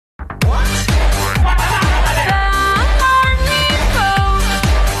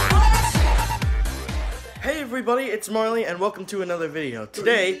everybody, it's Marley and welcome to another video.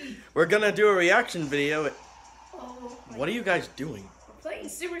 Today, we're gonna do a reaction video. What are you guys doing? We're playing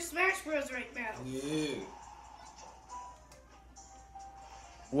Super Smash Bros. Right now. Yeah.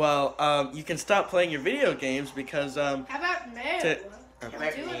 Well, you can stop playing your video games because, How about no? Okay.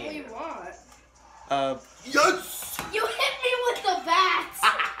 Do what we want. Yes! You hit me with the bat!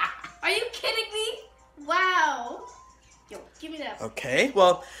 Are you kidding me? Wow. Yo, give me that. Okay,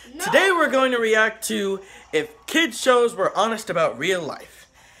 well, No. today we're going to react to if kids shows were honest about real life.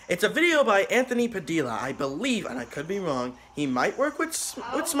 It's a video by Anthony Padilla, I believe, and I could be wrong. He might work with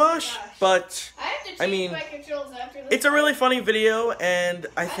Smosh, gosh. but I have to change my controls after this. it's a really funny video, and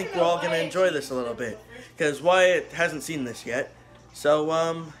I think we're all going to enjoy this a little bit, because Wyatt hasn't seen this yet. So,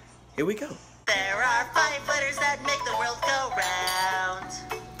 here we go. There are 5 letters that make the world go round.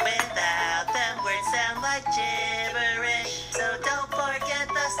 Without them, words sound like gibberish. So don't forget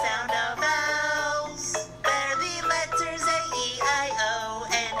the sound of vowels. They're the letters A, E, I, O,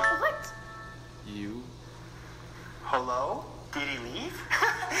 and... What? You? Hello? Did he leave?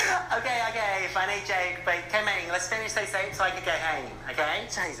 okay, funny joke, but come in, let's finish this out so I can go home, okay?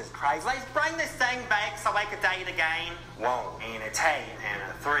 Jesus Christ, let's bring this thing back so I can date again. 1 and a 2 and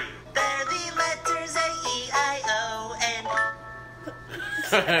a 3. They're the letters A, E, I, O, and...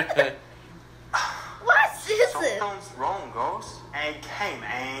 What is it? Something's wrong, girls. And come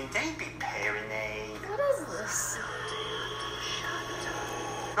on, don't be paranoid. What is this?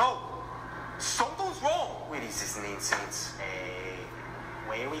 No, something's wrong. What is this nonsense?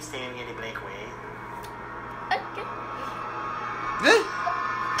 Where are we standing in the blank way? Okay.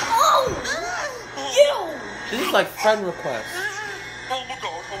 Oh! You! This is like friend request. Oh my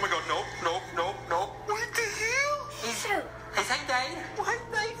god, no. What the hell? Is he dead? What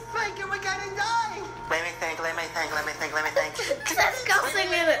the fuck am I gonna die? Let me think. Let's go sing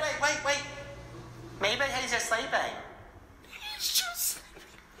in it. Wait. Maybe he's just sleeping.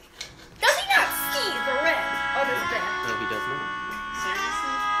 Does he not see the red on his back? No, he does not.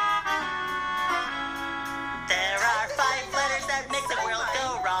 Seriously? There are 5 letters that make the world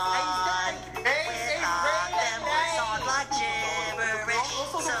go wrong. Without them, words sound like gibberish.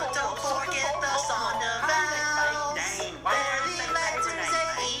 So don't forget the sound of vowels. They're the letters A,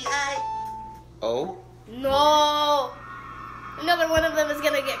 E, I. Oh? No. Another one of them is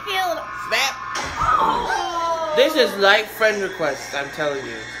gonna get killed. Snap! Oh. This is like friend request, I'm telling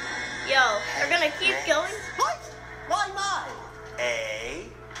you. Yo, we're gonna keep going. What? Why not? A,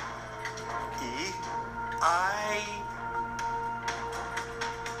 E, I.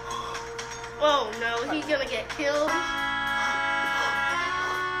 Oh no, he's gonna get killed.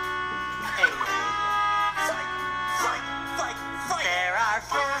 There are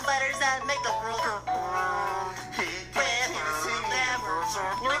 4 letters that make the world go round.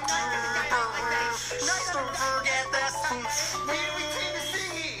 With them, don't forget this.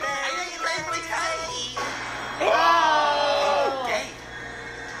 Okay.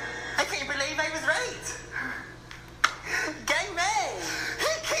 I can't believe I was right. Gang man. Who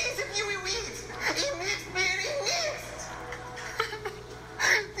cares if you were weak? It makes very next.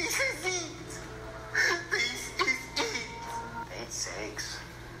 This is it. Eight, 6.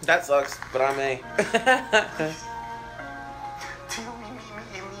 That sucks, but I'm A. Till me,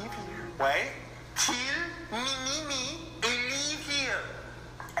 and leave here. What? Till me, and leave here.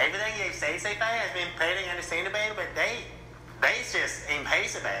 Everything you've said so far has been pretty understandable, but that's just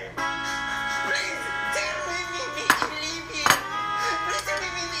impossible. Please, tell me, and leave here. Please tell me,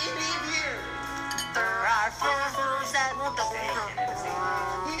 and leave here. There are 4 words that won't go wrong.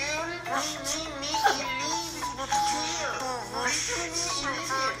 You, me, and leave here. Please tell me, and leave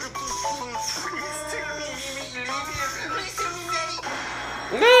here. Please tell me, and leave here. Please tell me,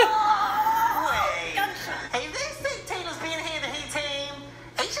 Wait. Hey, this dictator's been here the whole time.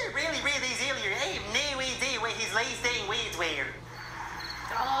 I should really read these earlier. I have no idea what his last name words were.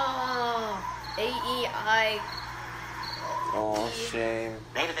 Oh, A-E-I. Oh, shame.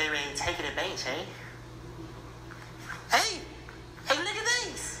 Maybe they were taking a bench, eh? Hey, look at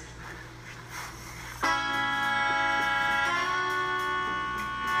this.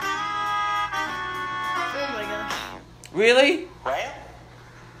 Oh my gosh. Really? Well,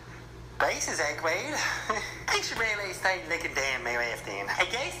 this is awkward. I should really start looking down my left end. I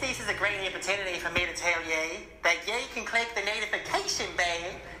guess this is a great opportunity for me to tell you that you can click the notification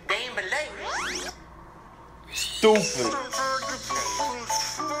bell down below. Stupid.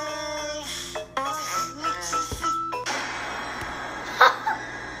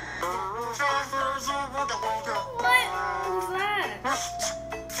 What was that?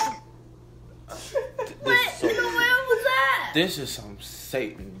 What in the world was that? This is some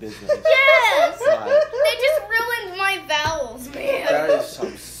Satan business. Yes! Like, They just vowels, man. That is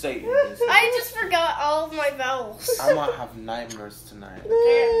some Satanism. I just forgot all of my vowels. I might have nightmares tonight.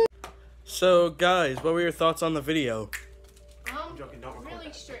 So, guys, what were your thoughts on the video? Joking, don't record Really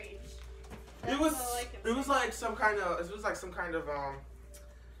that. strange. It was like some kind of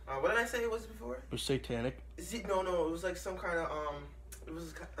what did I say it was before? It was satanic. No, it was like some kind of it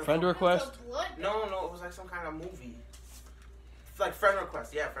was Friend request? It's a blood No, it was like some kind of movie. Like friend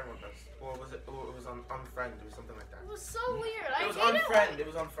request, yeah, friend request. Or was it? Or it was on Friend or something like that. It was so weird. It was I on hate Friend. It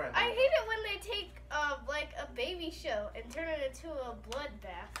was on Friend. I hate it when they take like a baby show and turn it into a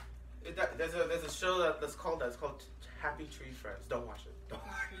bloodbath. There's a show that's called that. It's called Happy Tree Friends. Don't watch it. Don't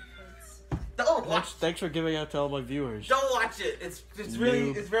watch it. Don't watch it. Thanks for giving out to all my viewers. Don't watch it. It's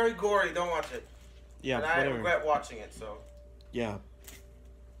really it's very gory. Don't watch it. Yeah, and I whatever. regret watching it. So Yeah.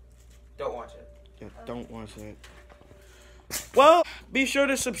 don't watch it. Yeah, don't watch that. Well, be sure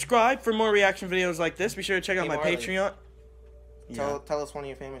to subscribe for more reaction videos like this. Be sure to check out Hey, my Marley. Patreon. Yeah. Tell us one of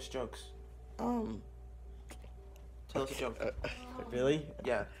your famous jokes. Tell us a joke. Really?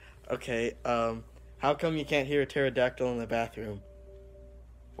 Yeah. Okay. How come you can't hear a pterodactyl in the bathroom?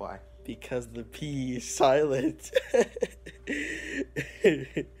 Why? Because the P is silent.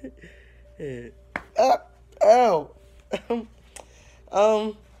 Ow.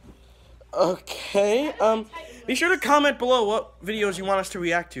 Okay. Be sure to comment below what videos you want us to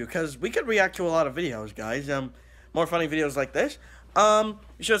react to, because we could react to a lot of videos, guys. More funny videos like this.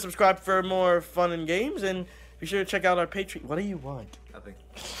 Be sure to subscribe for more fun and games, and be sure to check out our Patreon. What do you want? Nothing.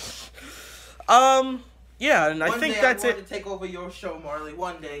 Yeah, and I think that's I it. want to take over your show, Marley.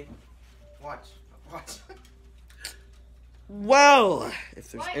 One day. Watch. Well,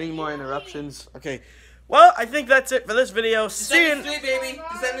 if there's any more interruptions, okay. Well, I think that's it for this video. See you. Descendants 3, baby.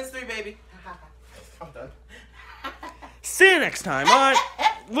 Descendants 3, baby. I'm done. See you next time on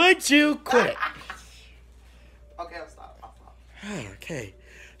Would You Quit? Okay, I'll stop. Okay.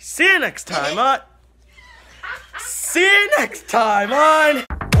 See you next time on. See you next time on.